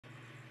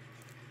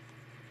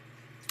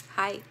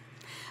Hi,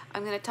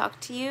 I'm going to talk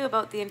to you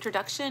about the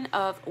introduction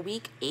of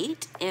Week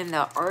 8 in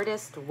The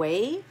Artist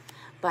Way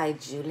by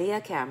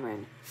Julia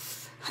Cameron.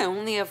 I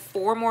only have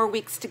 4 more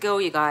weeks to go,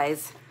 you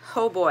guys.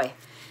 Oh boy.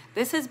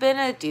 This has been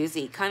a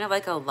doozy, kind of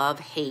like a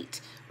love-hate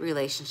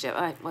relationship.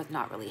 Well,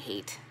 not really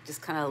hate,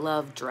 just kind of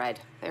love-dread.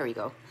 There we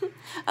go.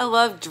 A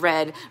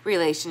love-dread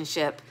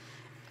relationship.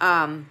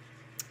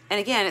 And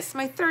again, it's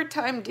my 3rd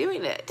time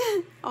doing it.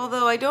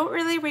 Although I don't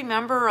really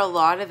remember a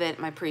lot of it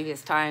my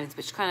previous times,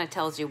 which kind of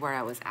tells you where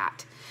I was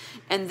at.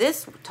 And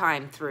this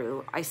time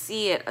through, I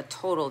see it a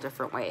total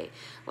different way.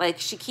 Like,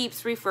 she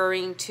keeps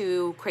referring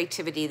to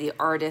creativity, the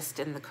artist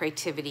and the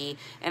creativity.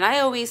 And I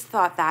always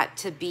thought that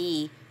to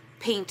be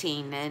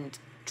painting and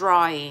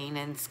drawing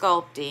and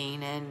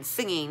sculpting and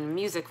singing,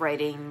 music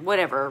writing,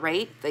 whatever,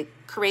 right? The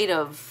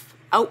creative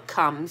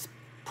outcomes,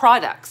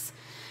 products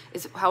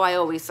is how I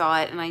always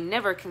saw it. And I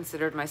never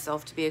considered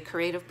myself to be a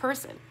creative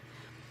person,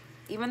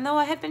 even though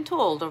I had been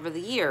told over the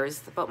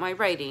years about my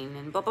writing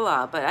and blah, blah,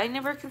 blah. But I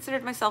never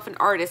considered myself an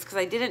artist because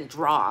I didn't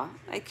draw.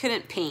 I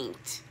couldn't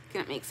paint,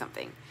 couldn't make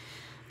something.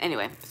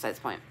 Anyway, besides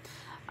the point.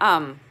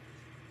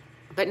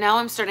 But now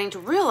I'm starting to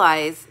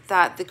realize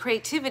that the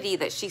creativity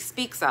that she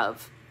speaks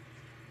of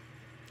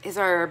is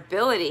our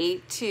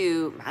ability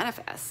to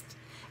manifest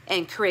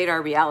and create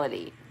our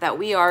reality, that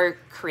we are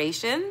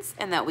creations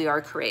and that we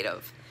are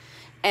creative.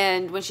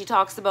 And when she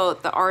talks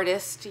about the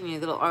artist, you know,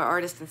 the little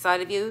artist inside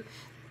of you,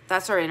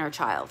 that's our inner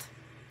child.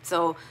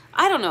 So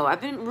I don't know,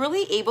 I've been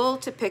really able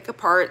to pick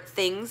apart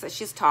things that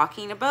she's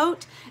talking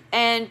about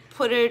and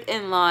put it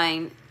in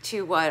line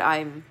to what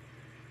I'm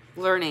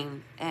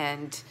learning.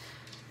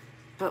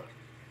 But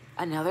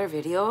another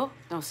video,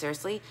 no,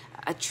 seriously,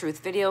 a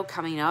truth video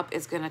coming up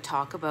is going to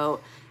talk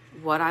about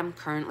what I'm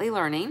currently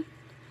learning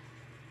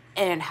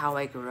and how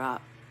I grew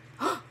up.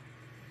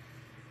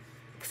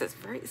 Because it's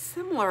very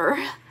similar.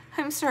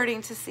 I'm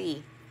starting to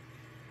see.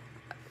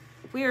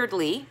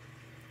 Weirdly,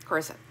 of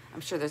course, I'm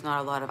sure there's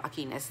not a lot of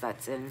uckiness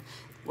that's in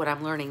what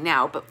I'm learning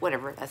now, but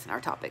whatever, that's in our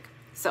topic.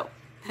 So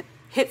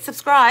hit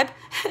subscribe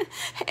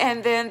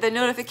and then the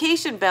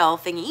notification bell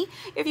thingy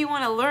if you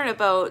want to learn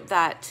about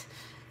that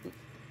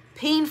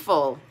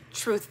painful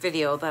truth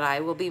video that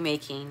I will be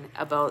making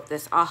about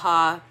this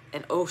aha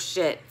and oh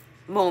shit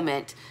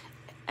moment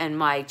and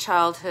my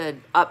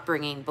childhood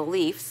upbringing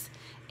beliefs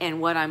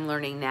and what I'm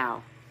learning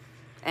now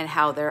and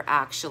how they're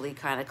actually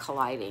kind of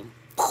colliding,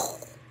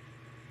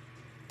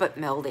 but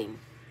melding,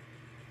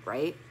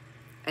 right?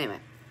 Anyway,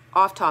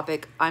 off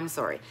topic, I'm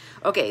sorry.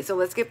 Okay, so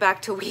let's get back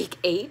to week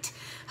 8,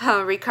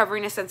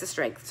 recovering a sense of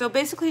strength. So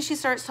basically she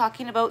starts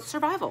talking about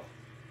survival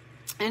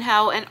and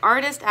how an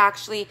artist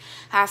actually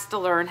has to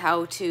learn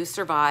how to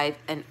survive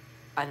an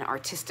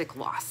artistic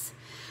loss,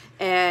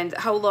 and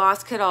how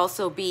loss could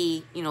also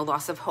be, you know,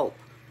 loss of hope,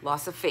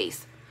 loss of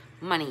faith,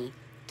 money,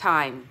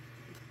 time,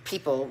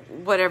 people,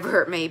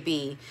 whatever it may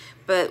be.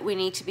 But we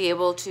need to be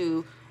able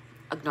to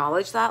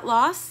acknowledge that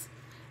loss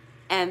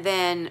and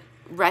then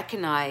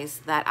recognize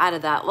that out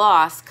of that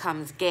loss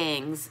comes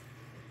gains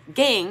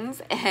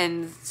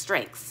and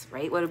strengths,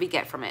 right? What do we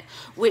get from it?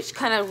 Which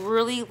kind of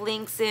really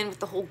links in with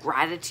the whole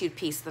gratitude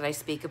piece that I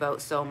speak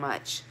about so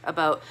much,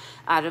 about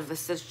out of a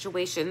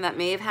situation that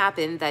may have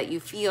happened that you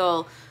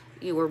feel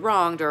you were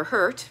wronged or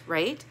hurt,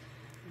 right?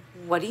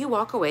 What do you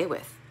walk away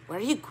with? What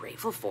are you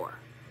grateful for?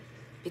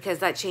 Because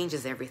that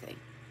changes everything.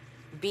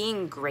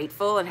 Being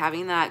grateful and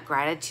having that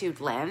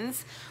gratitude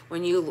lens,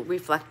 when you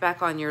reflect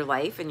back on your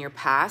life and your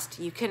past,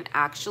 you can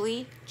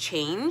actually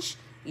change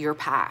your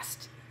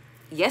past.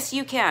 Yes,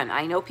 you can.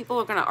 I know people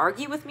are going to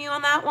argue with me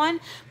on that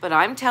one, but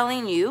I'm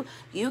telling you,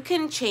 you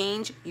can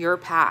change your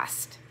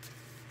past.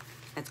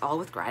 It's all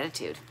with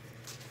gratitude.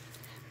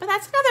 But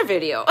that's another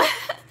video.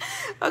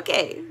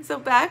 Okay, so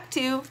back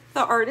to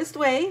The Artist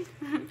Way,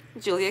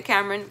 Julia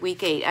Cameron,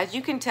 week 8. As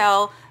you can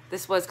tell,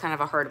 this was kind of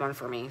a hard one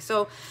for me.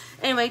 So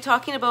anyway,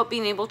 talking about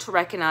being able to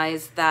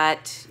recognize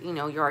that, you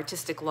know, your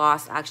artistic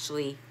loss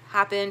actually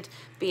happened,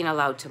 being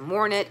allowed to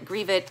mourn it,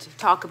 grieve it,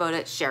 talk about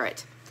it, share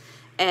it.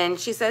 And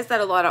she says that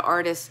a lot of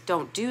artists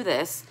don't do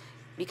this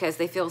because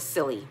they feel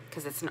silly,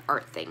 because it's an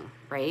art thing,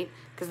 right?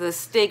 Because of the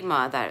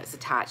stigma that is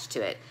attached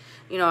to it.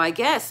 You know, I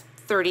guess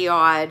 30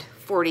 odd,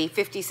 40,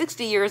 50,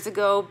 60 years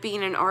ago,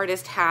 being an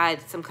artist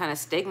had some kind of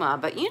stigma.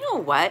 But you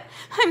know what?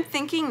 I'm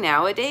thinking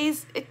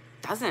nowadays, it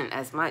doesn't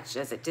as much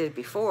as it did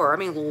before. I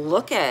mean,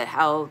 look at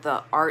how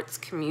the arts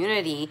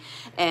community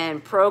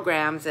and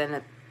programs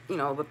and, you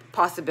know,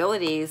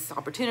 possibilities,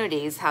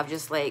 opportunities have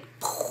just like,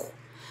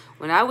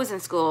 when I was in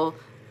school,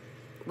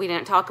 we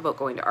didn't talk about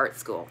going to art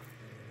school,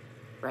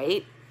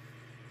 right?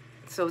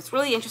 So it's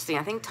really interesting.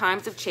 I think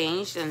times have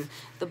changed, and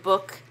the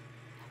book,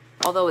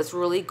 although it's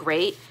really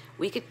great,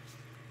 we could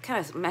kind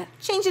of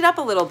change it up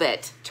a little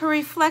bit to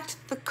reflect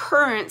the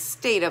current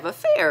state of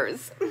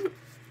affairs.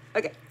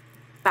 Okay.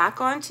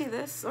 Back onto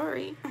this,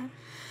 sorry.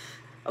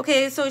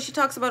 Okay, so she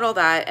talks about all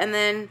that, and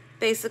then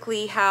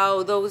basically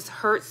how those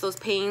hurts, those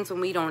pains, when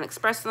we don't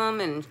express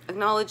them and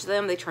acknowledge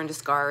them, they turn to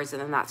scars,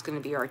 and then that's going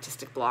to be our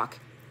artistic block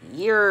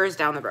years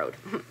down the road.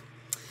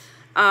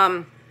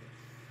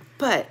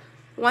 But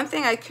one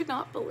thing I could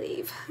not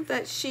believe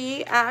that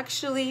she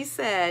actually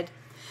said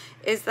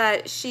is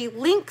that she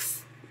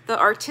links the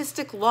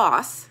artistic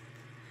loss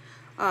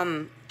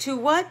to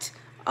what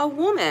a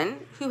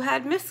woman who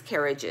had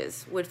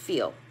miscarriages would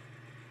feel.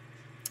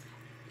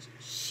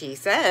 She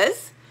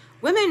says,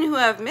 women who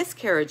have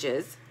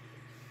miscarriages,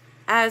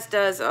 as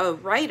does a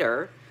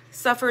writer,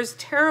 suffers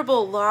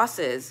terrible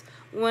losses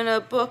when a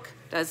book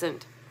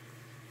doesn't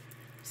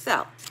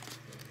sell.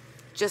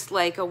 Just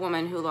like a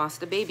woman who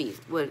lost a baby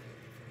would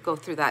go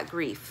through that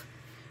grief.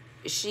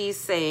 She's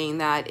saying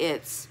that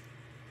it's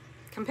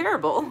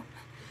comparable.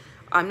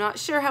 I'm not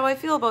sure how I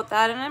feel about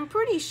that, and I'm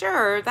pretty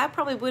sure that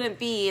probably wouldn't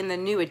be in the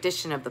new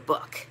edition of the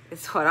book,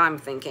 is what I'm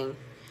thinking.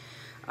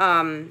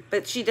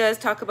 But she does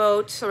talk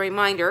about, a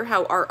reminder,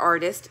 how our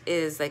artist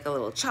is like a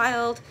little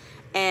child,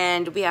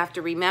 and we have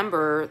to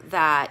remember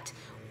that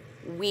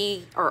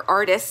our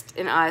artist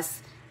in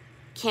us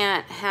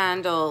can't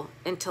handle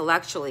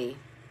intellectually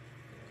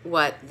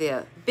what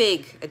the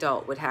big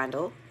adult would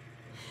handle,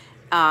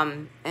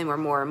 and we're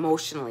more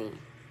emotionally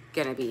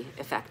going to be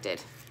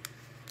affected.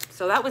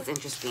 So that was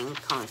interesting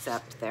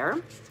concept there.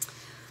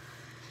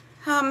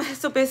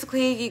 So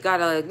basically you got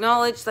to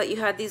acknowledge that you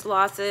had these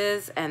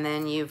losses, and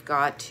then you've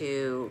got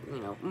to,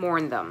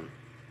 mourn them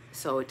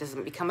so it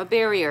doesn't become a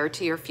barrier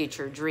to your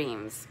future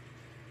dreams.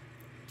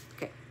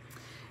 Okay.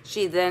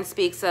 She then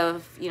speaks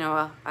of,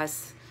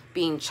 us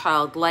being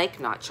childlike,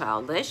 not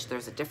childish.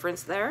 There's a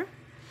difference there.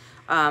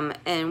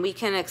 And we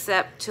can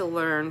accept to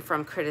learn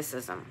from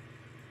criticism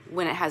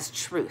when it has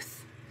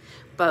truth.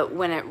 But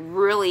when it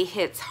really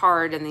hits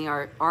hard in the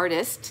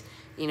artist,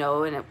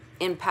 and it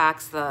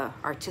impacts the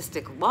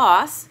artistic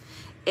loss,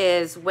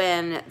 is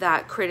when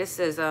that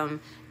criticism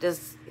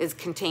is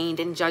contained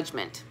in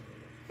judgment.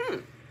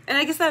 And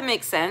I guess that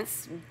makes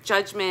sense.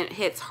 Judgment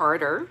hits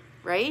harder,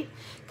 right?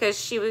 Because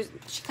she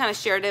kind of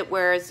shared it,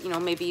 whereas,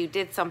 maybe you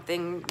did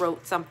something,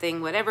 wrote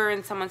something, whatever,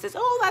 and someone says,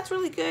 oh, that's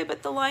really good,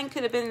 but the line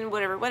could have been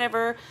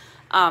whatever.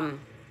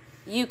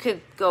 You could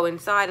go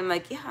inside and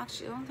like, yeah,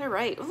 actually, they're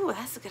right. Oh,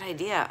 that's a good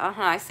idea.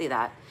 I see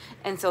that.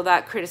 And so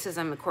that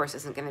criticism, of course,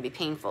 isn't going to be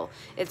painful.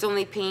 It's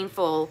only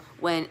painful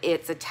when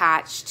it's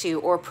attached to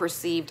or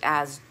perceived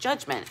as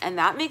judgment. And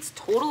that makes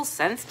total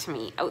sense to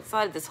me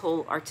outside of this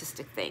whole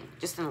artistic thing,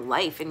 just in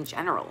life in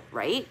general,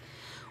 right?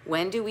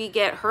 When do we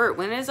get hurt?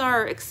 When is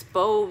our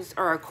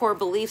core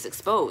beliefs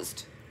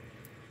exposed?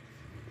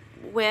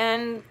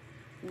 When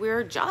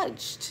we're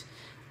judged.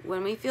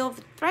 When we feel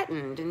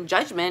threatened, and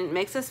judgment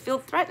makes us feel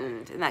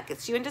threatened, and that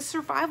gets you into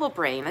survival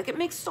brain. Like, it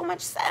makes so much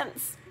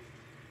sense.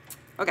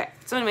 Okay,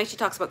 so anyway, she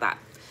talks about that.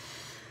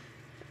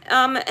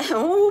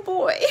 Oh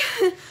boy.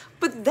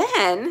 But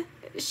then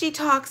she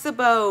talks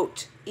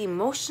about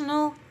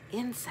emotional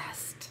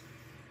incest.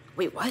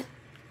 Wait, what?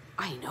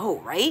 I know,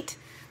 right?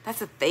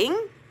 That's a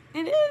thing?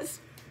 It is.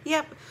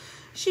 Yep.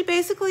 She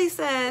basically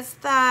says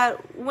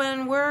that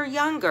when we're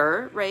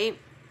younger, right,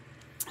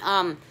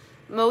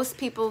 most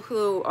people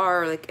who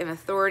are like an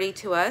authority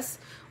to us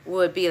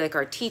would be like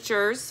our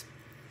teachers,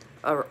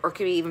 or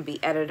could even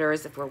be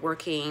editors if we're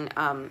working.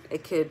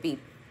 It could be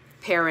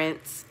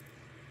parents,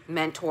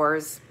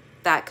 mentors,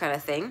 that kind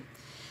of thing.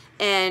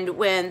 And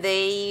when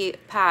they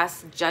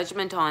pass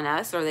judgment on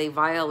us, or they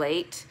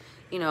violate,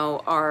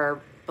 our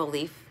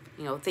belief,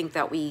 think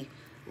that we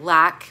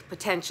lack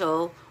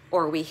potential,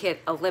 or we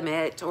hit a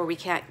limit, or we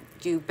can't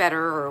do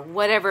better, or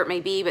whatever it may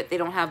be, but they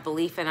don't have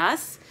belief in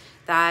us,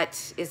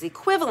 that is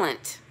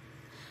equivalent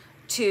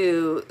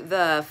to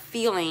the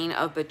feeling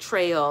of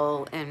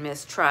betrayal and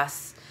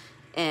mistrust,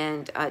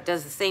 and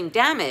does the same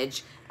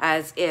damage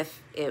as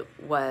if it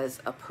was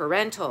a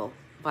parental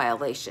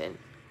violation.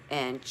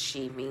 And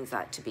she means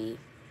that to be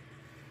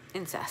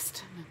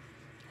incest.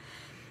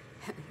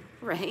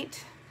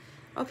 Right?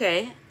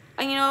 Okay.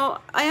 And,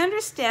 I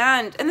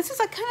understand, and this is,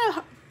 I kind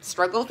of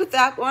struggled with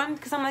that one,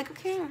 because I'm like,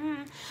 okay,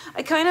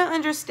 I kind of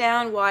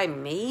understand why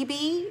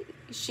maybe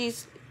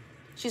she's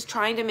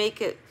trying to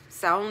make it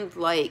sound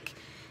like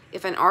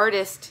if an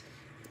artist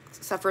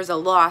suffers a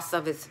loss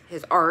of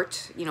his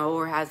art,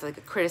 or has like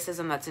a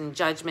criticism that's in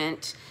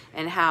judgment,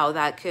 and how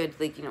that could,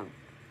 like,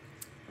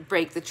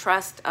 break the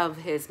trust of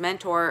his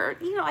mentor.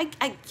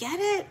 I get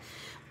it,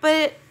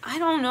 but I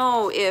don't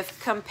know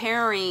if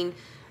comparing,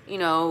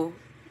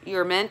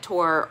 your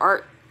mentor,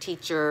 art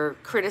teacher,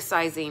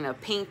 criticizing a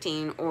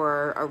painting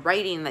or a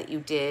writing that you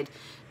did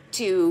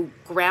to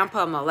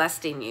grandpa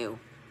molesting you.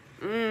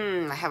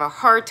 I have a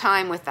hard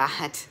time with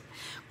that.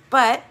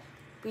 But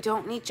we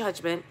don't need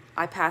judgment.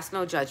 I pass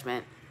no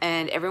judgment.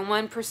 And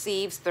everyone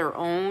perceives their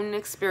own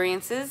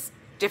experiences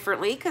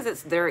differently because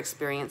it's their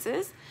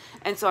experiences.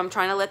 And so I'm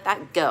trying to let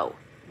that go.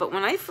 But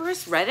when I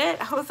first read it,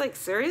 I was like,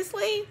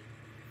 seriously?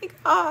 My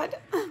God.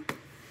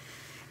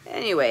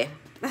 Anyway,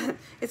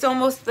 it's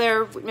almost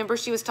there. Remember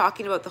she was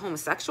talking about the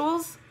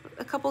homosexuals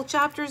a couple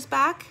chapters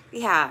back?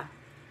 Yeah.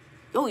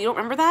 Oh, you don't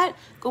remember that?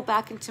 Go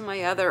back into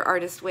my other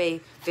Artist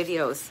Way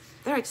videos.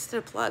 There, I just did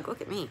a plug. Look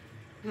at me.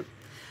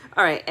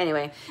 All right,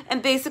 anyway.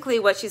 And basically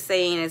what she's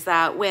saying is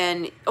that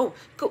when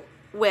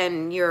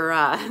you're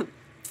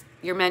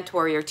your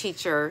mentor, your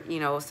teacher, you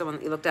know, someone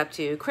that you looked up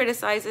to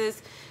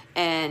criticizes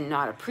and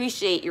not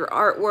appreciate your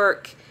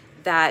artwork,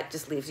 that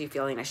just leaves you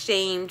feeling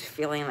ashamed,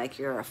 feeling like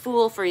you're a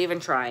fool for even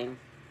trying.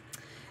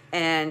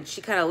 And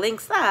she kind of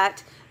links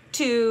that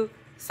to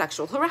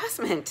sexual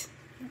harassment.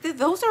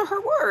 Those are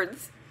her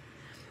words.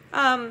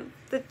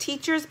 The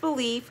teacher's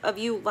belief of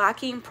you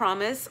lacking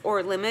promise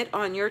or limit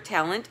on your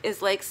talent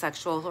is like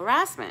sexual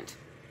harassment.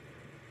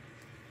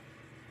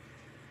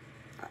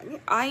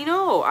 I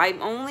know,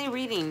 I'm only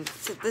reading.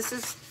 So this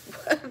is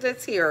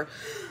that's here.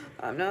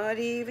 I'm not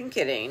even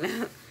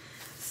kidding.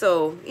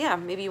 So yeah,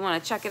 maybe you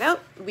want to check it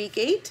out. Week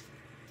 8.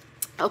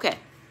 Okay.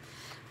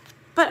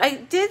 But I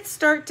did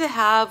start to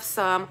have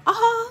some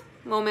aha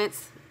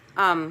moments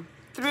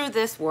through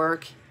this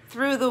work,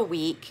 through the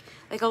week.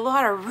 Like a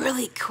lot of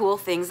really cool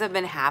things have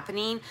been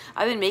happening.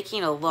 I've been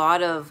making a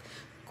lot of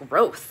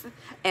growth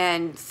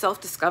and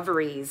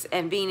self-discoveries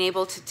and being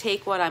able to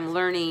take what I'm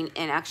learning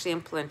and actually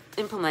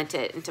implement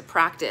it into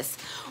practice.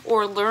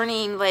 Or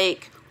learning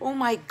like, oh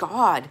my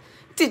God,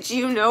 did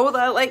you know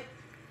that like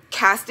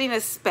casting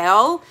a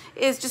spell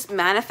is just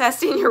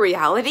manifesting your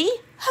reality?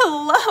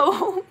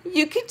 Hello,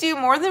 you could do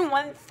more than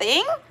one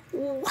thing?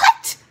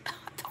 What?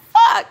 What the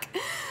fuck?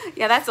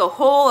 Yeah, that's a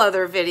whole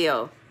other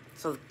video.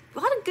 So a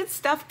lot of good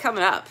stuff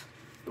coming up.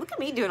 Look at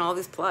me doing all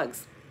these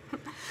plugs.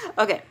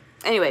 Okay,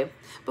 anyway,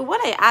 but what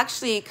I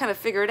actually kind of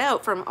figured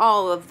out from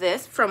all of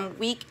this, from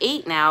week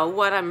 8 now,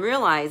 what I'm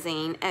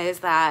realizing is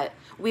that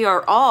we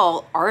are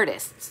all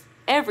artists.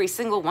 Every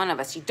single one of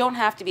us. You don't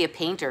have to be a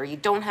painter. You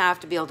don't have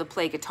to be able to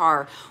play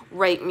guitar,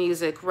 write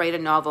music, write a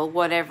novel,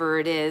 whatever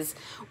it is.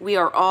 We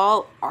are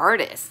all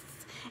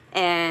artists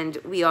and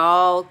we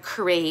all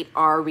create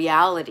our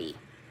reality.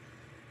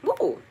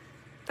 Woo,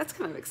 that's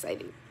kind of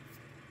exciting.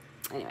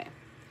 Anyway,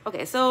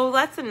 okay, so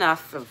that's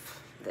enough of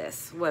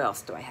this. What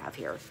else do I have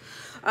here?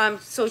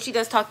 So she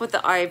does talk about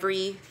the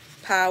ivory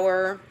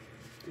power,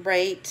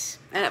 right?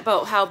 And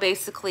about how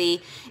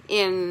basically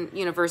in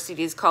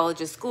universities,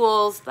 colleges,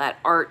 schools, that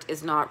art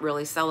is not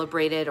really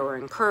celebrated or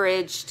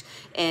encouraged.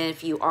 And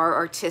if you are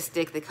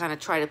artistic, they kind of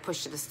try to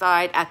push it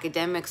aside.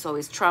 Academics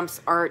always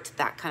trumps art,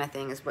 that kind of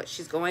thing is what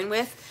she's going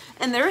with.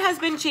 And there has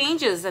been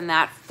changes in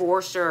that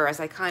for sure, as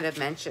I kind of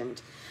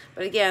mentioned.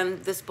 But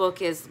again, this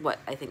book is, what,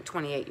 I think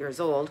 28 years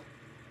old.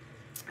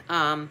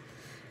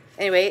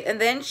 Anyway,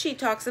 and then she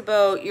talks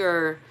about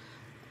your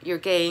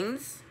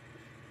gains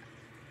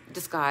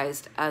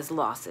disguised as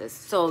losses.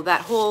 So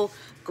that whole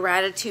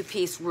gratitude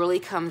piece really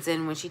comes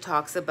in when she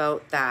talks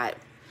about that.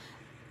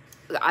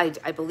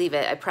 I believe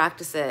it. I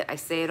practice it. I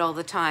say it all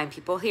the time.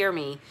 People hear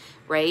me,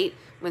 right?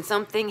 When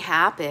something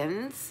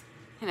happens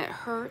and it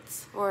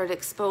hurts or it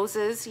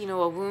exposes, you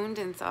know, a wound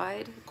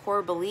inside, a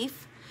core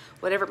belief,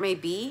 whatever it may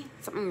be,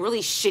 something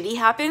really shitty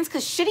happens,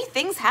 because shitty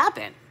things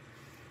happen,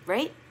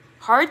 right?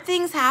 Hard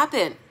things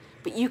happen,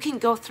 but you can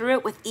go through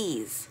it with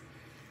ease.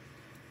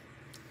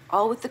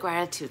 All with the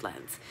gratitude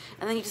lens.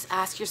 And then you just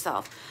ask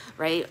yourself,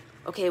 right?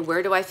 Okay,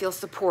 where do I feel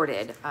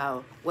supported?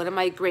 What am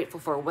I grateful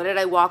for? What did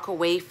I walk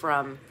away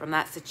from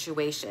that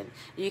situation?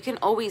 You can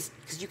always,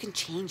 because you can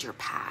change your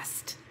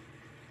past.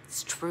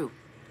 It's true.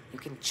 You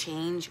can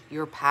change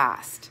your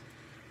past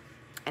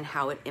and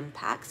how it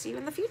impacts you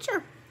in the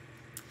future.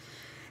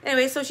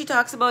 Anyway, so she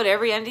talks about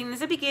every ending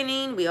is a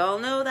beginning. We all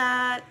know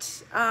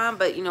that.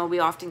 But, you know, we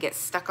often get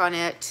stuck on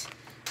it.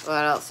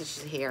 What else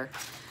is she here?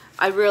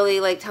 I really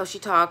liked how she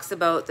talks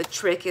about the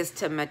trick is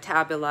to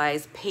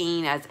metabolize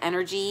pain as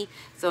energy.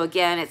 So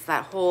again, it's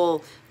that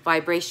whole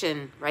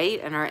vibration, right?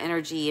 And our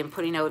energy and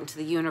putting out into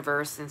the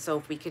universe. And so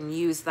if we can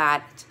use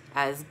that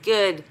as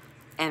good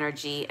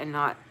energy and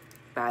not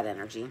bad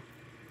energy.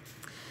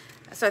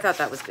 So I thought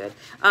that was good.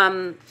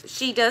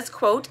 She does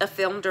quote a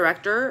film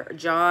director,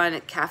 John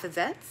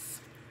Cassavetes.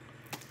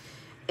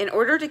 In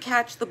order to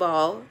catch the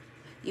ball,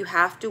 you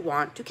have to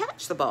want to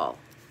catch the ball.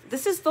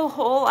 This is the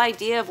whole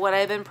idea of what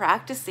I've been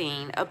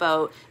practicing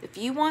about if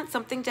you want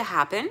something to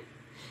happen,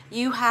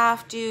 you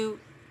have to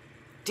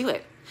do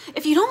it.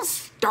 If you don't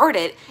start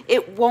it,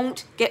 it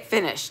won't get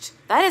finished.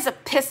 That is a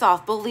piss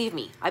off, believe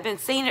me. I've been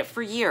saying it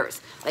for years.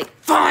 Like,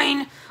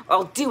 fine,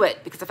 I'll do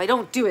it, because if I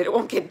don't do it, it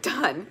won't get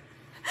done.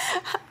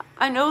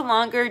 I'm no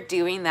longer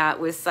doing that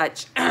with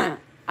such,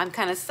 I'm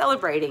kind of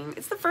celebrating.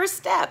 It's the first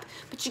step,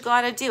 but you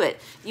gotta do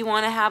it. You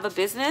wanna have a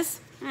business?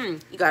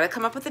 You got to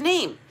come up with a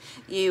name.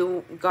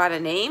 You got a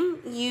name,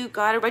 you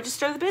got to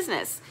register the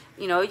business.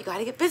 You know, you got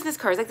to get business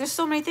cards. Like, there's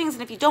so many things.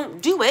 And if you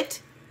don't do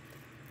it,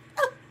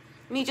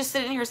 me just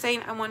sitting here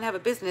saying I want to have a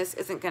business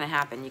isn't going to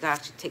happen. You got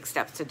to actually take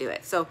steps to do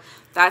it. So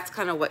that's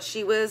kind of what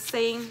she was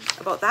saying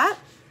about that.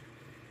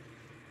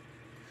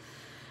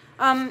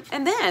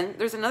 And then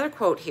there's another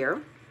quote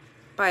here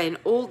by an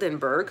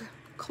Oldenburg,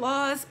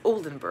 Claus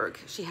Oldenburg.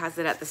 She has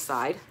it at the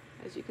side,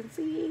 as you can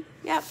see.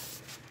 Yep.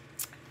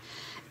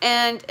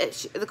 And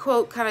the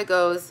quote kind of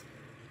goes,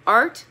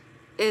 art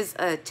is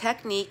a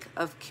technique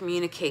of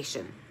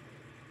communication.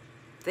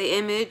 The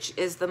image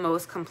is the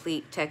most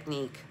complete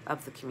technique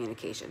of the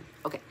communication.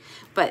 Okay,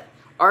 but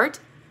art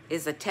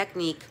is a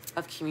technique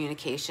of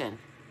communication.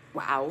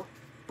 Wow,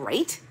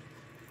 right?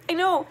 I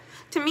know.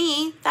 To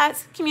me,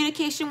 that's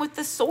communication with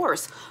the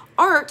source.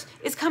 Art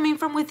is coming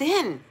from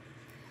within.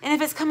 And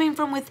if it's coming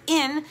from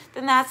within,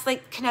 then that's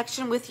like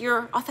connection with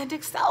your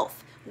authentic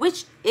self,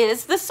 which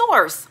is the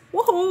source.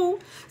 Woohoo!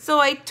 So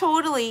I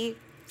totally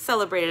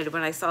celebrated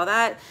when I saw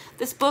that.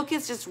 This book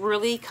is just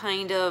really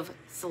kind of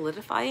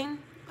solidifying.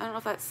 I don't know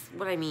if that's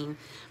what I mean.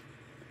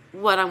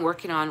 What I'm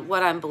working on,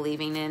 what I'm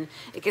believing in.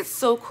 It gets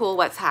so cool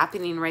what's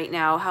happening right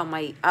now, how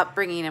my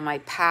upbringing and my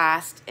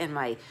past and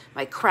my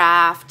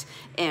craft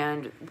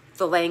and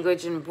the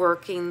language and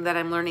working that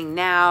I'm learning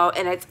now,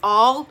 and it's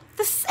all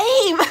the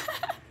same.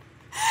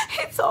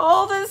 It's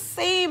all the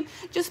same,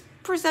 just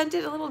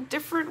presented a little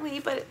differently,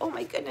 but oh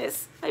my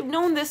goodness, I've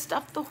known this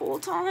stuff the whole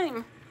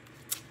time.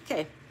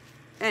 Okay,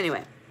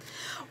 anyway,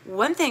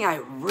 one thing I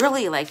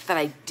really liked that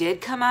I did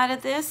come out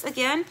of this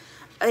again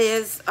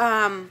is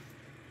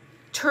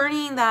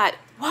turning that,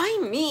 why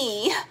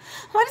me?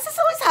 Why does this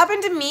always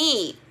happen to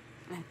me?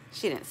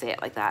 She didn't say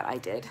it like that, I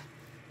did.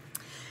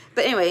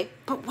 But anyway,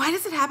 but why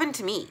does it happen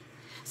to me?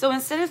 So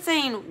instead of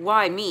saying,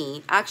 why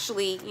me,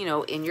 actually, you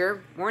know, in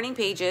your morning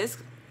pages,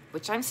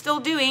 which I'm still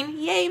doing,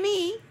 yay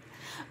me.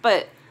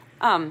 But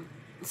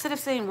instead of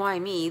saying, why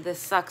me, this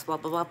sucks, blah,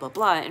 blah, blah, blah,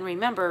 blah. And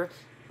remember,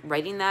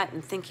 writing that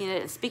and thinking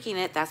it and speaking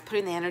it, that's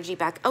putting the energy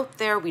back out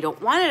there. We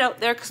don't want it out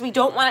there because we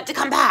don't want it to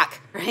come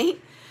back, right?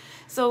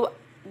 So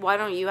why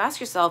don't you ask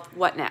yourself,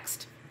 what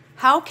next?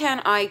 How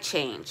can I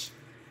change?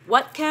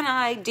 What can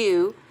I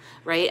do,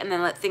 right? And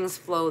then let things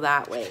flow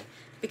that way.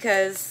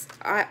 Because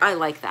I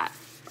like that.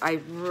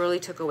 I really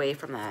took away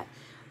from that.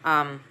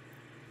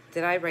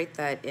 Did I write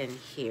that in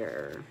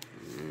here?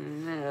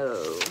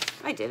 No,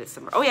 I did it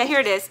somewhere. Oh yeah, here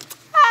it is.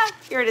 Ah,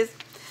 here it is.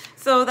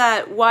 So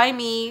that why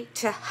me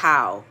to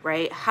how,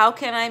 right? How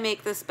can I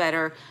make this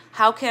better?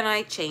 How can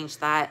I change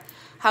that?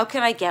 How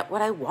can I get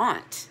what I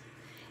want?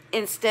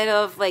 Instead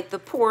of like the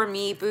poor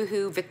me,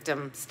 boohoo,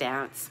 victim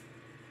stance.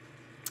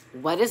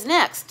 What is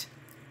next?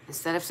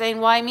 Instead of saying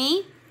why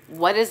me,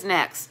 what is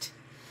next?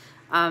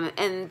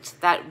 And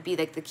that would be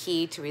like the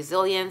key to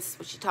resilience,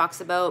 which she talks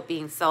about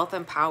being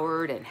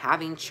self-empowered and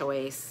having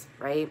choice,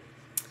 right?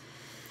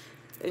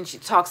 And she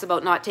talks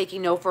about not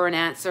taking no for an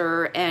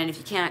answer. And if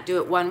you can't do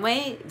it one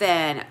way,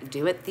 then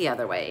do it the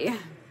other way.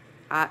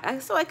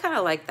 So I kind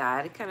of like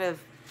that. It kind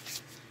of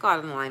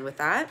got in line with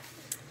that.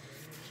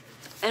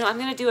 And I'm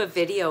going to do a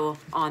video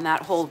on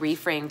that whole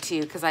reframe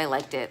too, because I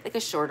liked it, like a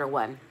shorter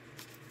one.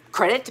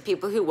 Credit to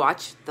people who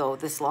watch, though,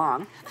 this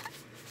long.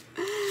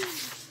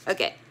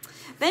 Okay.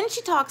 Then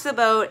she talks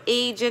about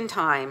age and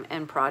time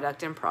and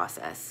product and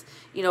process.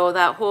 You know,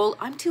 that whole,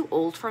 I'm too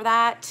old for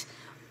that,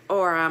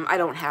 or I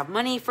don't have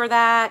money for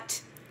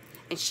that.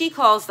 And she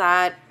calls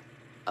that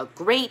a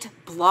great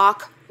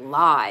block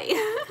lie.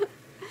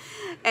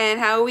 And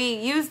how we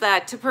use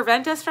that to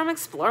prevent us from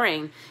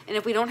exploring. And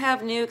if we don't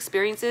have new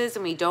experiences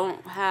and we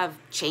don't have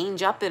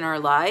change up in our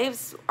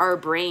lives, our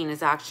brain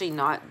is actually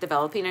not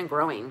developing and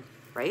growing,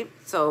 right?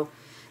 So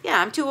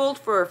yeah, I'm too old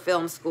for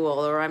film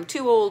school, or I'm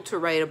too old to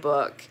write a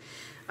book.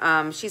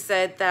 She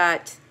said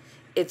that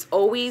it's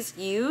always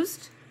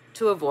used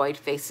to avoid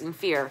facing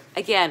fear.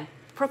 Again,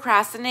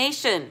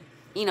 procrastination,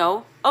 you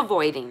know,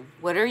 avoiding.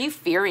 What are you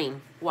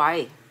fearing?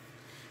 Why?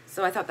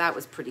 So I thought that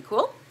was pretty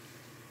cool.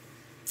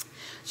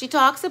 She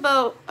talks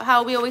about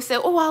how we always say,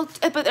 oh,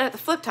 but at the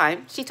flip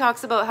time, she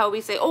talks about how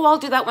we say, oh, I'll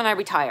do that when I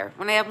retire.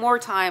 When I have more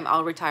time,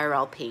 I'll retire,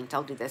 I'll paint,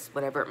 I'll do this,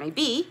 whatever it may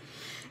be.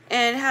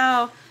 And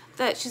how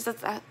that she says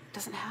that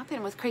doesn't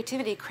happen with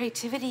creativity.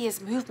 Creativity is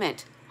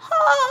movement.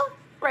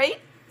 Right?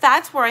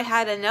 That's where I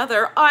had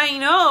another, I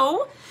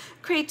know.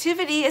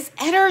 Creativity is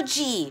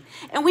energy,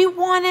 and we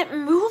want it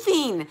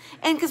moving.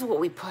 And because what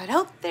we put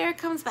out there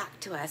comes back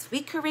to us.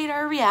 We create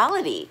our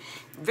reality.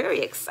 Very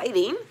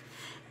exciting.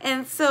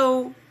 And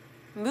so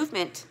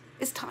movement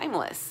is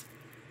timeless.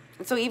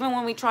 And so even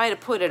when we try to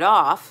put it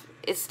off,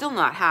 it's still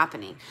not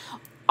happening.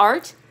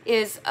 Art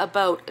is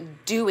about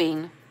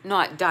doing,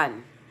 not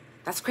done.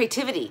 That's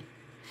creativity.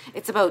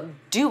 It's about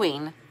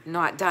doing,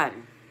 not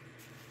done.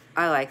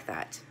 I like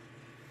that.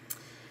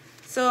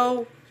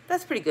 So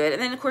that's pretty good. And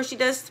then, of course, she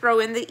does throw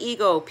in the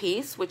ego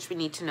piece, which we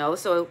need to know.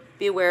 So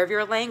be aware of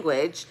your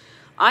language.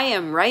 I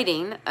am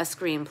writing a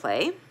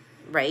screenplay,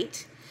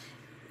 right?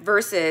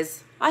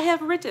 Versus I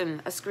have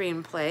written a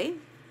screenplay.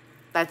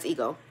 That's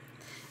ego.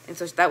 And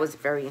so that was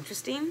very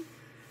interesting.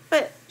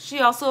 But she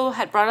also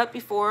had brought up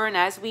before, and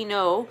as we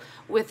know,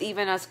 with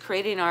even us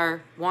creating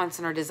our wants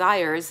and our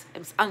desires,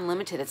 it's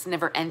unlimited. It's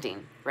never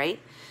ending, right?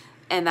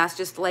 And that's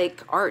just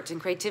like art and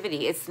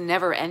creativity. It's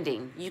never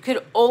ending. You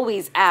could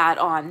always add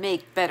on,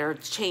 make better,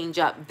 change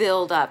up,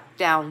 build up,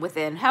 down,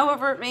 within,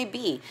 however it may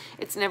be.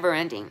 It's never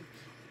ending.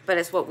 But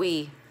it's what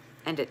we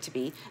end it to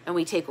be. And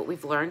we take what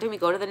we've learned and we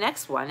go to the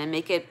next one and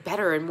make it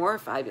better and more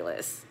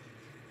fabulous.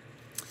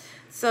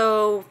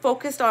 So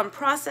focused on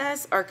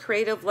process, our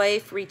creative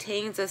life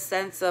retains a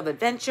sense of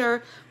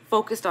adventure.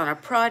 Focused on a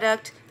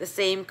product, the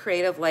same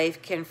creative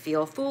life can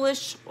feel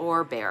foolish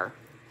or bare.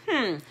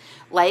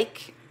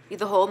 Like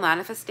the whole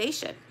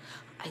manifestation.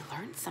 I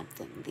learned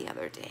something the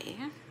other day,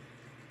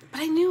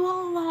 but I knew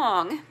all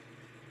along,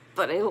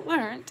 but I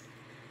learned.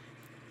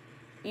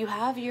 you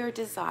have your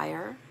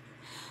desire,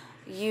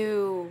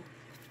 you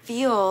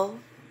feel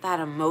that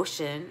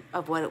emotion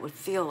of what it would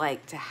feel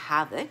like to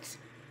have it,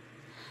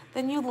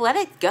 then you let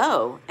it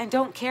go and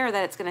don't care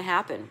that it's going to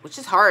happen, which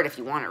is hard if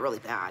you want it really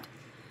bad.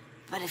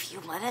 But if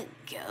you let it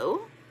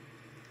go,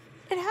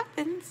 it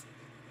happens.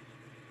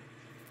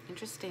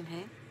 Interesting,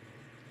 hey?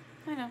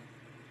 I know.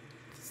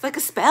 It's like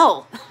a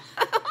spell.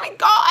 Oh my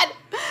God.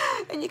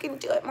 And you can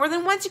do it more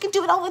than once. You can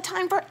do it all the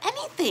time for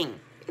anything.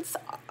 It's,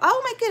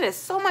 oh my goodness,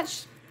 so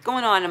much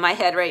going on in my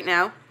head right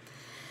now.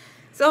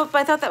 So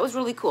I thought that was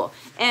really cool.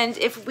 And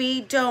if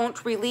we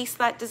don't release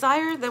that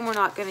desire, then we're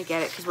not going to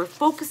get it because we're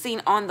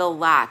focusing on the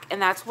lack.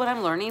 And that's what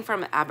I'm learning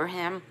from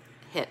Abraham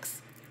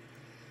Hicks.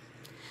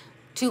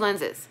 2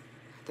 lenses.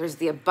 There's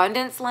the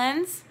abundance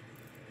lens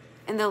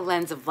and the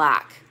lens of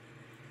lack.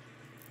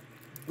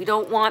 We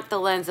don't want the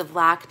lens of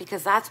lack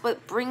because that's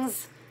what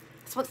brings,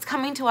 that's what's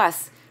coming to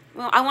us.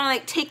 Well, I want to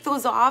like take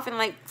those off and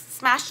like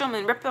smash them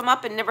and rip them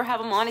up and never have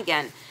them on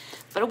again.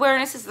 But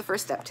awareness is the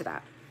first step to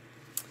that.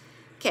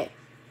 Okay.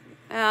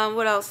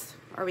 What else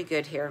are we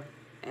good here?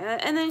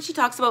 And then she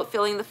talks about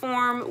filling the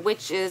form,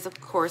 which is, of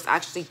course,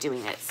 actually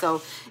doing it.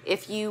 So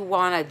if you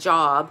want a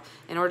job,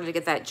 in order to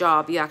get that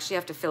job, you actually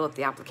have to fill out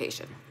the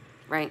application,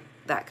 right?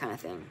 That kind of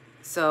thing.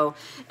 So,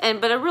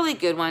 but a really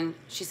good one,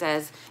 she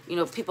says, you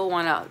know, people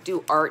want to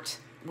do art,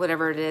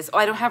 whatever it is. Oh,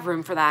 I don't have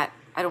room for that.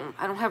 I don't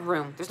have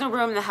room. There's no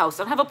room in the house.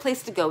 I don't have a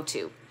place to go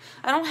to.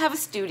 I don't have a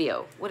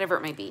studio, whatever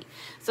it may be.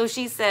 So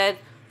she said,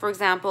 for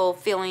example,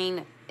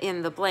 filling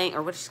in the blank,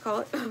 or what did she call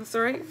it?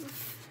 Sorry.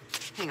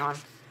 Hang on.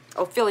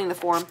 Oh, filling the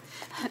form.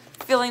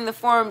 Filling the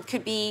form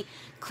could be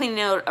cleaning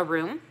out a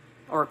room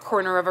or a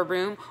corner of a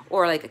room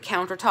or like a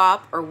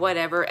countertop or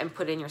whatever and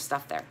put in your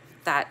stuff there.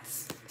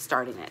 That's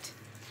starting it.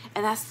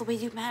 And that's the way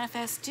you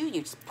manifest too.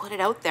 You just put it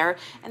out there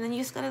and then you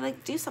just gotta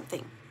like do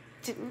something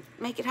to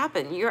make it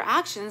happen. Your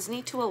actions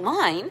need to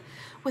align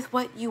with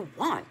what you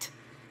want.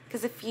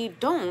 Because if you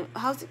don't,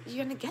 how's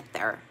you gonna get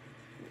there?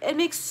 It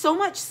makes so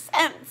much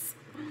sense.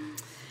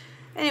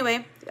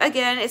 Anyway,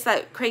 again, it's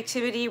that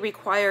creativity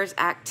requires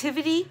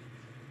activity.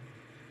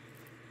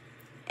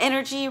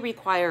 Energy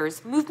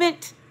requires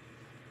movement,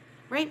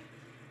 right?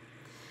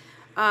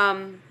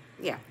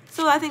 Yeah,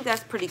 so I think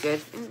that's pretty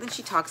good. And then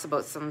she talks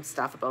about some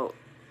stuff about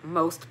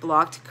most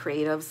blocked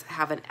creatives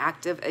have an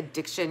active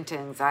addiction to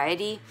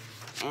anxiety.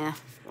 Well,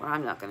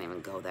 I'm not going to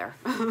even go there.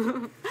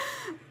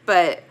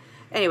 But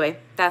anyway,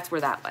 that's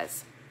where that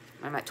was.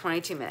 I'm at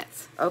 22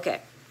 minutes.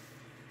 Okay.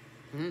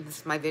 This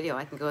is my video.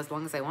 I can go as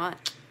long as I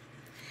want.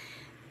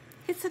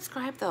 Hit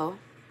subscribe though.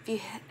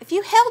 If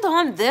you held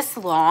on this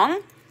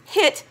long,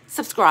 hit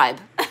subscribe.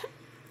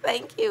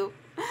 Thank you.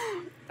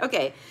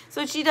 Okay,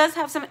 so she does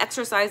have some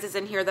exercises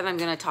in here that I'm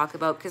going to talk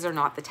about because they're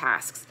not the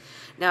tasks.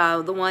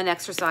 Now, the one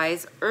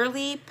exercise,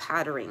 early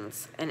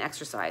patterns and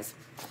exercise.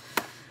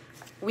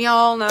 We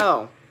all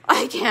know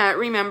I can't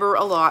remember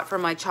a lot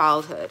from my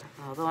childhood,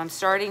 although I'm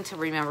starting to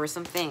remember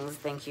some things,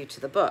 thank you to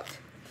the book.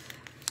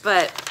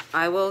 But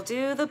I will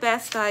do the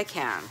best I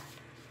can.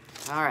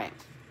 All right.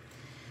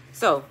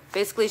 So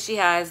basically she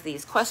has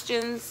these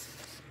questions,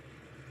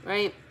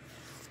 right?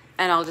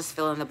 And I'll just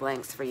fill in the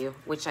blanks for you,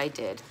 which I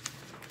did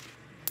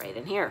right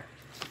in here.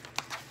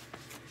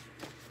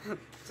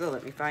 So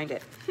let me find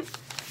it.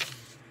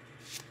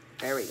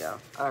 There we go.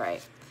 All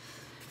right.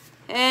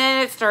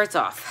 And it starts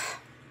off.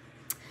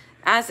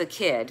 As a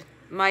kid,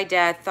 my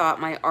dad thought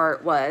my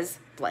art was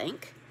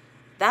blank.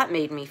 That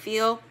made me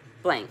feel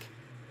blank.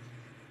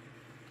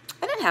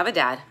 I didn't have a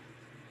dad,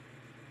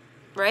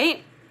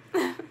 right?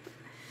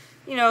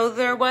 You know,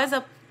 there was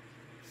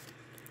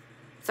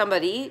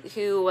somebody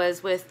who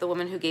was with the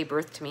woman who gave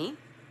birth to me.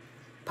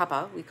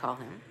 Papa, we call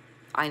him.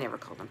 I never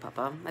called him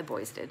Papa. My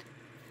boys did.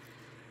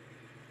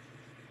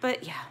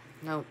 But yeah,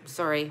 no,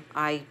 sorry.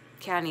 I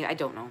can't even, I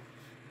don't know.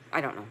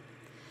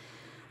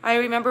 I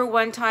remember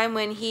one time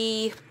when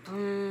he,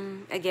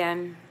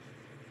 again,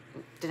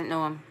 didn't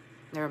know him.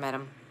 Never met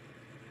him.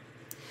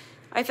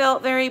 I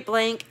felt very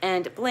blank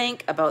and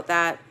blank about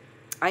that.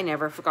 I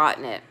never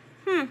forgotten it.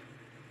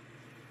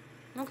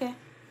 Okay.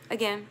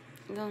 Again.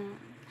 No.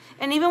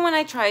 And even when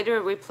I tried to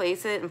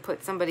replace it and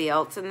put somebody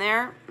else in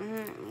there,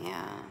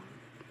 yeah.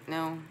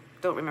 No,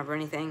 don't remember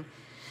anything.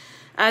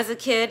 As a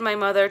kid, my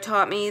mother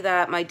taught me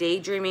that my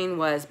daydreaming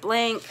was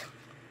blank.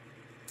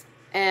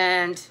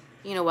 And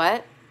you know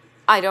what?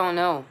 I don't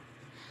know.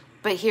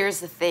 But here's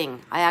the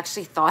thing. I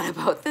actually thought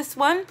about this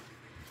one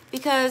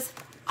because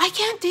I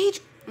can't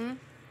daydream.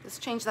 Let's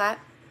change that.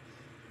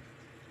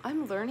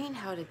 I'm learning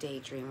how to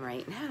daydream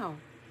right now.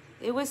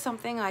 It was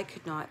something I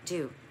could not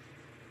do,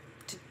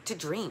 to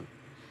dream.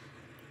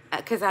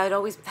 Because I'd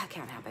always, that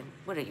can't happen.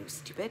 What are you,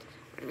 stupid?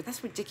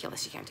 That's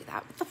ridiculous. You can't do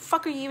that. What the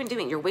fuck are you even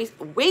doing? You're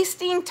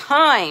wasting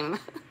time.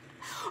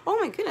 Oh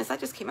my goodness, that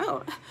just came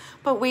out.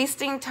 But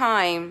wasting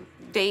time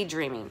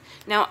daydreaming.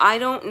 Now, I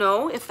don't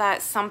know if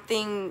that's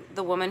something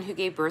the woman who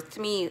gave birth to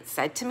me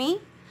said to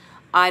me.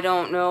 I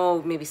don't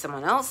know, maybe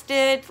someone else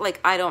did. Like,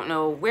 I don't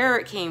know where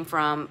it came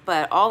from.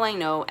 But all I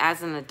know,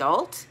 as an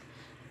adult,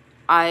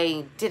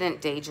 I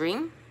didn't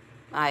daydream.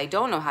 I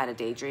don't know how to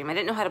daydream. I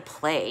didn't know how to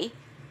play.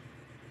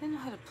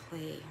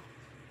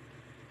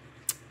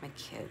 My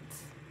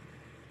kids.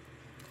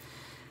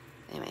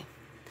 Anyway,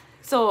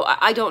 so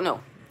I don't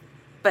know.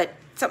 But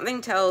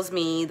something tells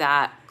me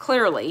that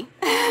clearly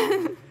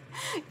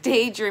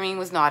daydreaming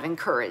was not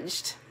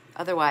encouraged.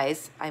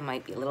 Otherwise, I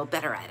might be a little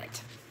better at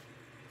it.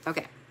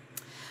 Okay.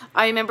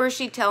 I remember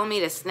she'd tell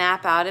me to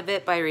snap out of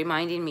it by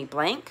reminding me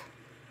blank.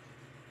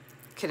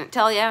 Couldn't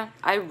tell ya.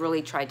 I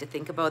really tried to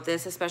think about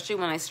this, especially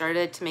when I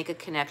started to make a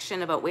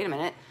connection about, wait a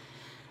minute,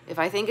 if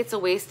I think it's a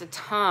waste of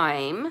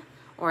time,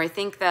 or I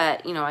think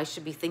that, you know, I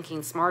should be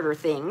thinking smarter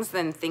things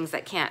than things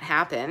that can't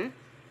happen.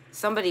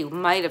 Somebody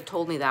might have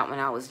told me that when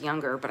I was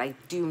younger, but I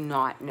do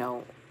not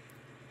know.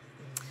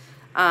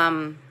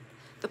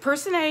 The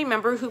person I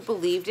remember who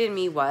believed in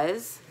me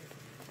was,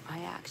 I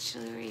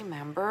actually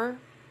remember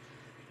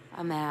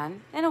a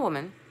man and a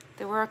woman.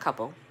 There were a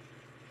couple.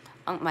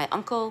 My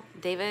uncle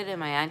David and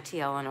my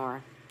auntie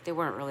Eleanor. They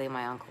weren't really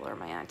my uncle or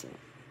my auntie,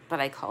 but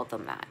I called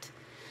them that.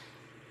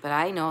 But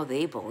I know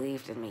they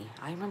believed in me.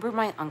 I remember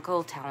my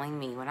uncle telling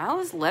me when I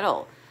was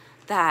little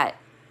that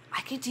I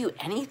could do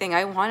anything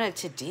I wanted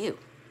to do.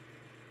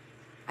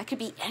 I could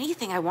be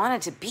anything I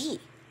wanted to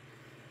be.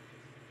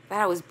 That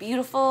I was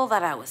beautiful,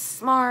 that I was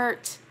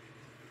smart.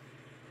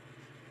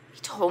 He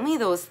told me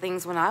those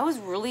things when I was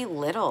really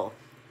little.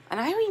 And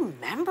I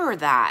remember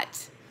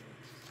that.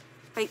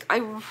 Like,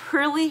 I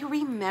really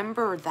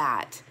remember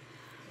that.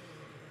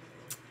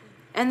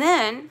 And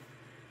then,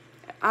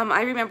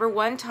 I remember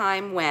one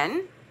time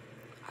when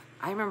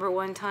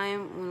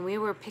we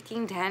were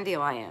picking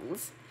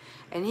dandelions.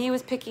 And he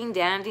was picking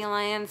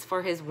dandelions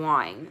for his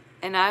wine.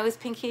 And I was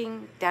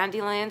picking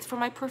dandelions for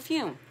my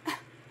perfume.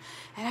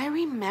 And I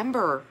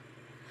remember,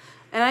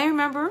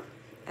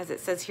 as it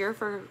says here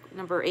for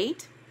number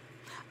 8,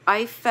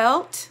 I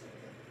felt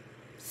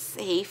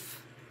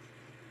safe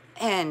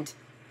and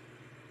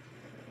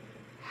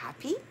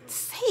happy.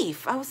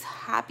 Safe. I was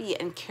happy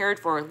and cared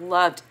for,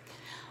 loved,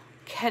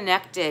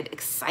 connected,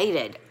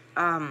 excited.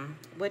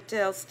 What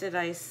else did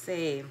I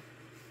say?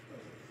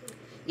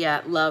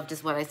 Yeah, loved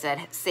is what I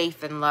said.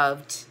 Safe and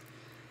loved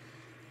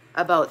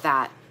about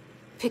that.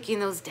 Picking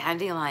those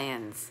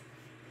dandelions.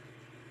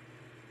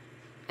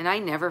 And I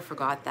never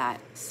forgot that.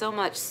 So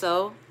much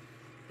so,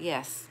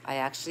 yes, I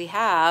actually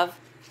have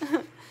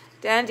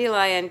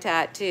dandelion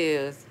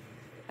tattoos.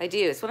 I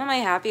do. It's one of my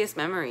happiest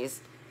memories.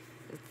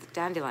 It's the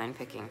dandelion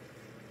picking.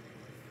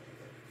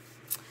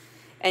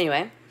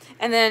 Anyway,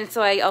 and then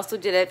so I also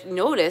did it.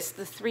 Notice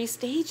the 3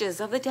 stages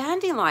of the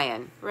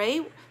dandelion,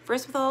 right?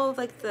 First with all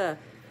like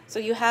so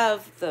you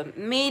have the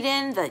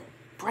maiden, the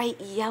bright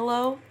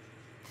yellow.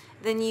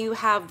 Then you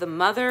have the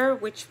mother,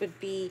 which would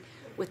be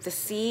with the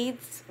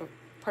seeds,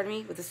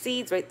 with the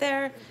seeds right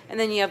there. And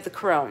then you have the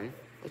crone,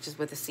 which is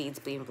with the seeds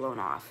being blown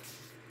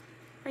off.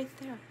 Right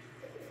there.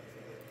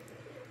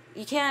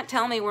 You can't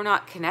tell me we're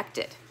not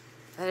connected.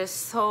 That is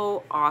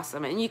so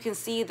awesome. And you can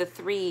see the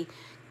 3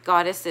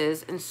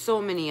 goddesses and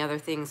so many other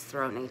things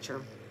throughout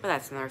nature. But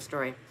that's another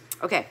story.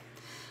 Okay.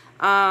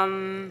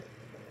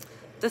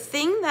 The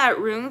thing that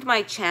ruined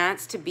my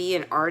chance to be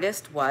an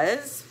artist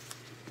was,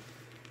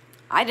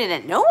 I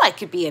didn't know I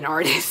could be an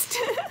artist.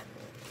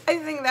 I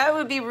think that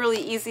would be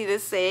really easy to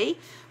say,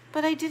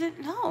 but I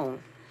didn't know.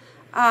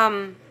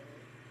 And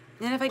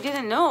if I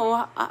didn't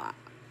know,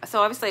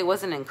 so obviously it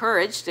wasn't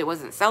encouraged, it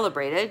wasn't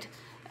celebrated,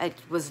 it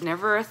was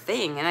never a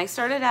thing. And I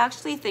started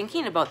actually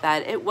thinking about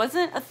that. It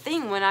wasn't a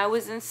thing when I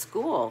was in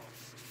school.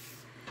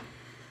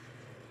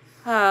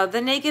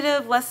 The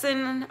negative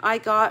lesson I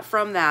got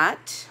from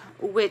that,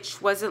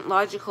 which wasn't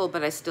logical,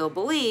 but I still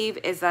believe,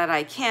 is that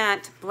I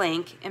can't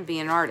blank and be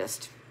an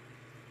artist.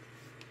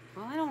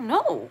 Well, I don't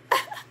know.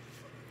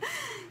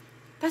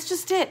 That's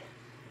just it.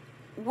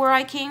 Where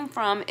I came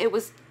from, it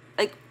was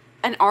like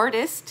an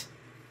artist,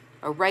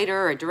 a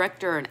writer, a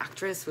director, an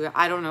actress,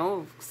 I don't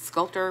know,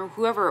 sculptor,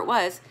 whoever it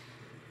was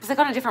like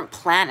on a different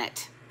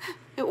planet.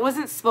 It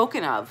wasn't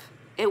spoken of.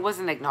 It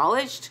wasn't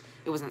acknowledged.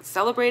 It wasn't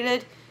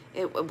celebrated.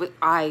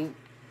 I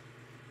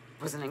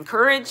wasn't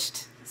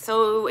encouraged.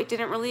 So it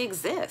didn't really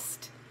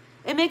exist.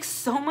 It makes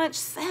so much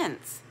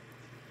sense.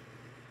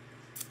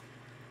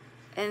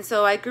 And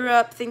so I grew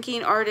up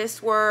thinking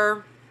artists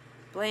were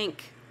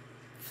blank,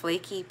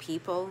 flaky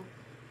people,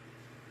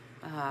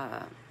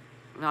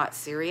 not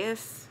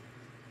serious,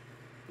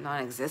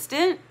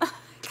 non-existent.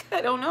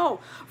 I don't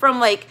know. From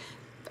like,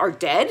 are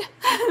dead.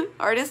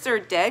 Artists are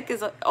dead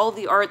because all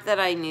the art that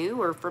I knew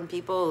were from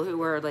people who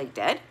were like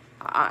dead.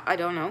 I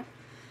don't know.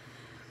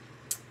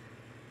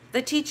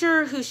 The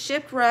teacher who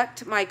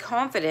shipwrecked my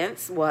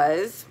confidence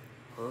was,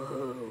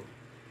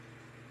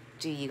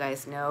 do you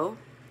guys know?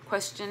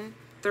 Question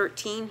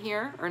 13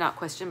 here, or not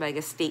question, but I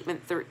guess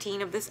statement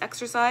 13 of this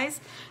exercise.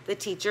 The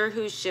teacher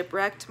who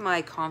shipwrecked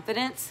my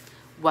confidence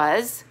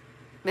was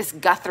Miss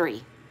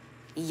Guthrie.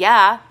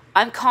 Yeah,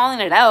 I'm calling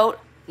it out.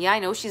 Yeah, I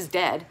know she's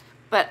dead,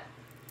 but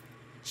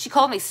she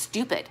called me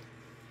stupid.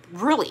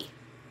 Really?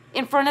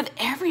 In front of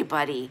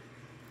everybody.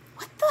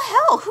 What the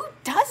hell? Who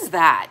does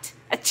that?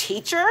 A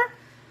teacher?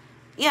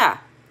 Yeah.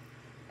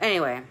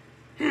 Anyway,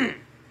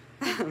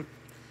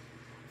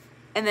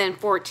 And then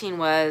 14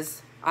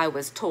 was, I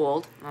was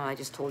told. Oh, I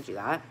just told you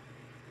that.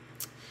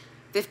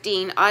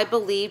 15, I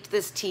believed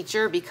this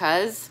teacher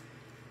because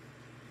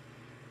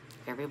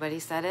everybody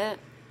said it.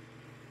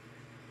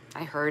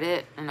 I heard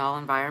it in all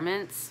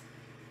environments.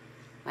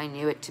 I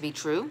knew it to be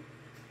true.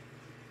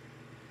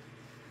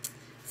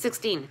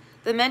 16,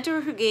 the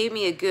mentor who gave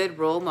me a good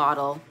role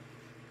model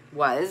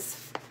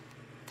was,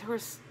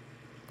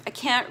 I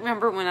can't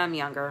remember when I'm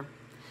younger,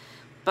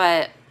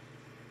 but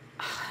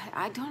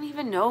I don't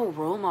even know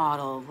role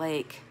model.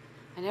 Like,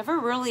 I never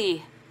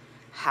really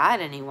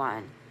had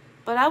anyone,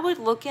 but I would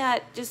look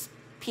at just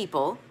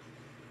people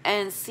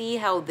and see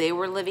how they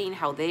were living,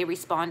 how they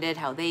responded,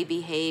 how they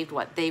behaved,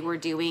 what they were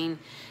doing,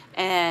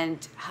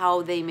 and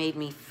how they made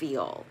me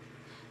feel.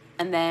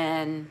 And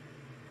then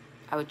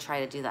I would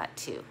try to do that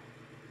too.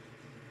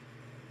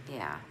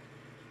 Yeah.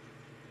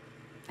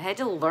 I had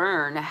to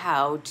learn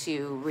how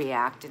to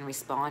react and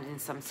respond in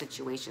some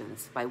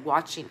situations by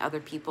watching other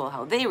people,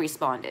 how they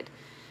responded.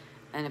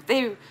 And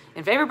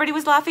if everybody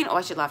was laughing, oh,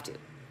 I should laugh too.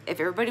 If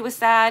everybody was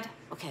sad,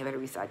 okay, I better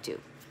be sad too.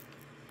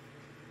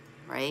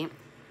 Right?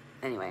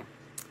 Anyway,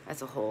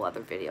 that's a whole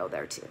other video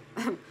there too.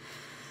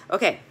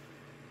 Okay.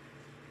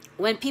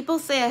 When people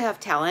say I have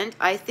talent,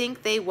 I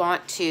think they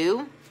want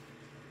something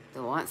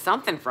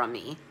from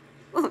me.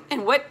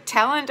 And what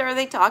talent are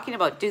they talking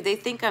about? Do they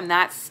think I'm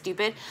that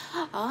stupid?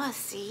 Oh,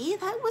 see,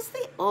 that was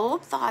the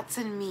old thoughts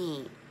in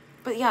me.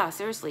 But yeah,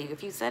 seriously,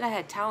 if you said I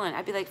had talent,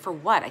 I'd be like, for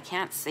what? I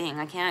can't sing,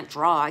 I can't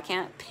draw, I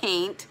can't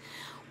paint.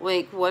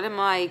 Like, what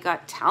am I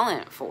got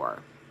talent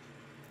for?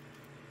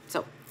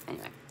 So,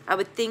 anyway, I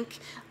would think,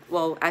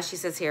 well, as she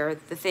says here,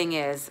 the thing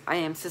is, I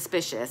am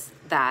suspicious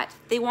that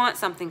they want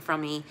something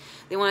from me.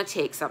 They want to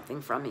take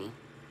something from me,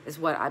 is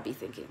what I'd be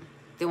thinking.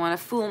 They want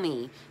to fool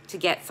me to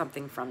get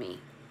something from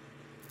me.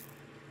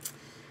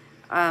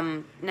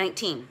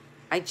 19,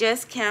 I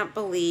just can't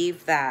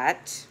believe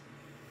that.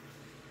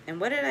 And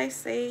what did I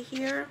say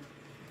here?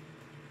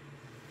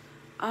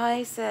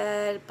 I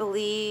said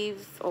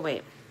believe, oh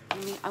wait,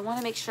 I want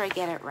to make sure I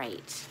get it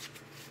right.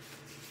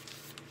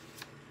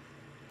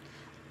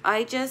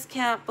 I just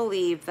can't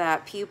believe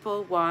that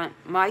people want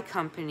my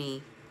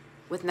company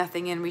with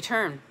nothing in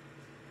return.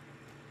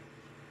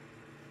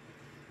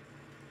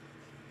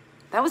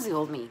 That was the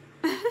old me.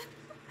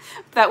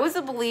 That was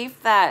a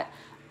belief that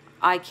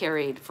I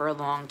carried for a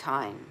long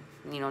time.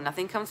 You know,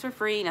 nothing comes for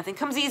free, nothing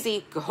comes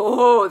easy.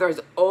 Oh, there's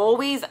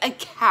always a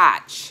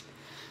catch.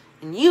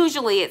 And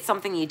usually it's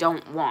something you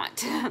don't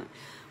want.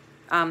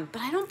 But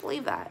I don't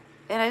believe that.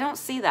 And I don't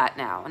see that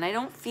now. And I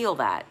don't feel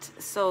that.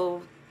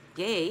 So,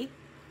 yay.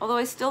 Although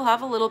I still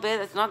have a little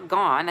bit. It's not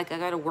gone. Like, I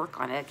got to work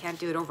on it. I can't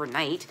do it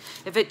overnight.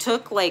 If it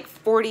took like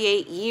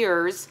 48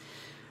 years,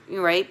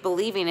 right,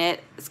 believing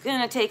it, it's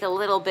going to take a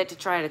little bit to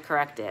try to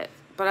correct it.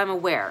 But I'm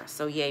aware.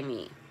 So, yay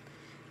me.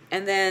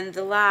 And then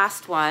the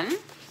last one,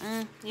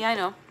 yeah, I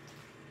know.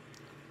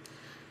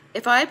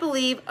 If I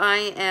believe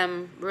I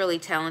am really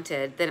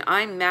talented, then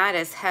I'm mad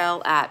as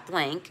hell at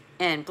blank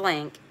and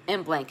blank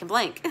and blank and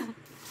blank.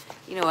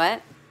 You know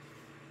what?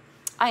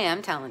 I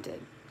am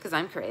talented because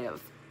I'm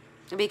creative.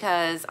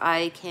 Because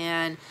I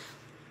can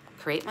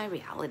create my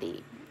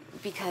reality.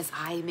 Because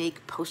I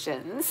make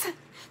potions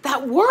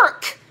that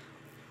work.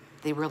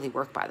 They really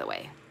work, by the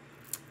way.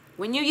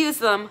 When you use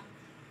them,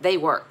 they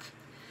work.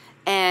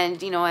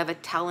 And, you know, I have a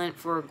talent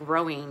for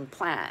growing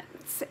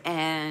plants,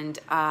 and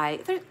I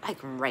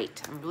can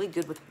write. I'm really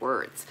good with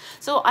words.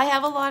 So I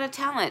have a lot of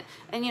talent.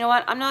 And you know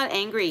what? I'm not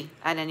angry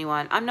at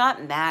anyone. I'm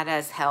not mad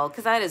as hell,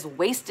 because that is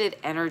wasted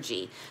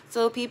energy.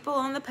 So people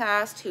in the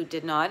past who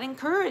did not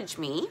encourage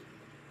me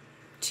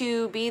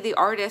to be the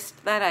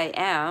artist that I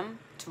am,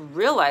 to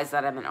realize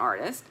that I'm an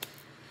artist,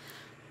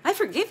 I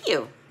forgive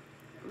you.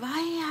 I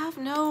have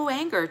no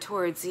anger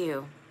towards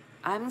you.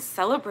 I'm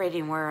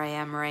celebrating where I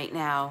am right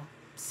now.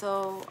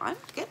 So I'm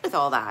good with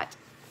all that.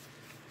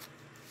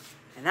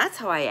 And that's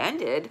how I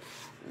ended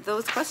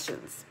those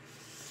questions.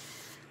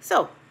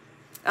 So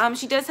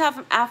she does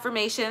have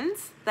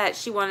affirmations that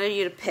she wanted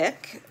you to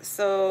pick.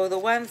 So the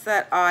ones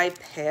that I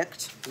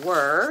picked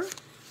were,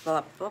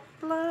 blah, blah,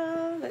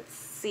 blah. Let's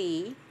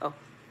see. Oh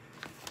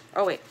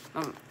wait.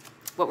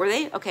 What were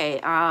they? Okay.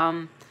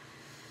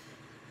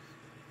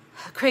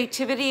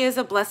 Creativity is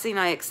a blessing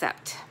I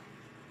accept.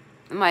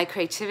 My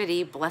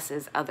creativity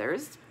blesses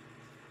others.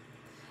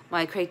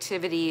 My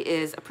creativity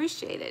is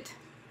appreciated.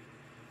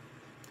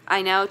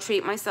 I now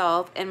treat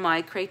myself and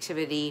my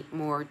creativity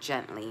more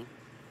gently.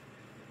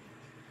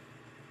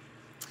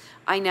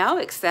 I now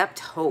accept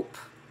hope.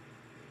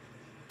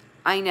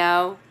 I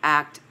now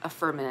act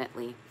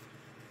affirmatively.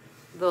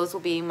 Those will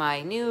be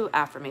my new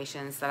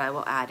affirmations that I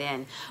will add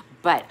in.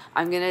 But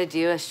I'm going to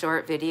do a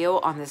short video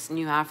on this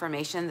new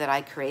affirmation that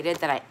I created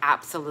that I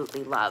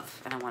absolutely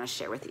love and I want to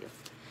share with you.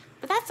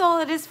 But that's all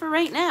it is for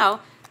right now.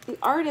 The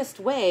Artist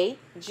Way,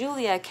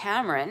 Julia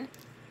Cameron.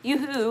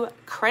 Yoo-hoo,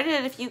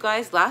 credit if you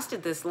guys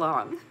lasted this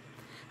long.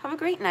 Have a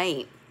great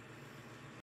night.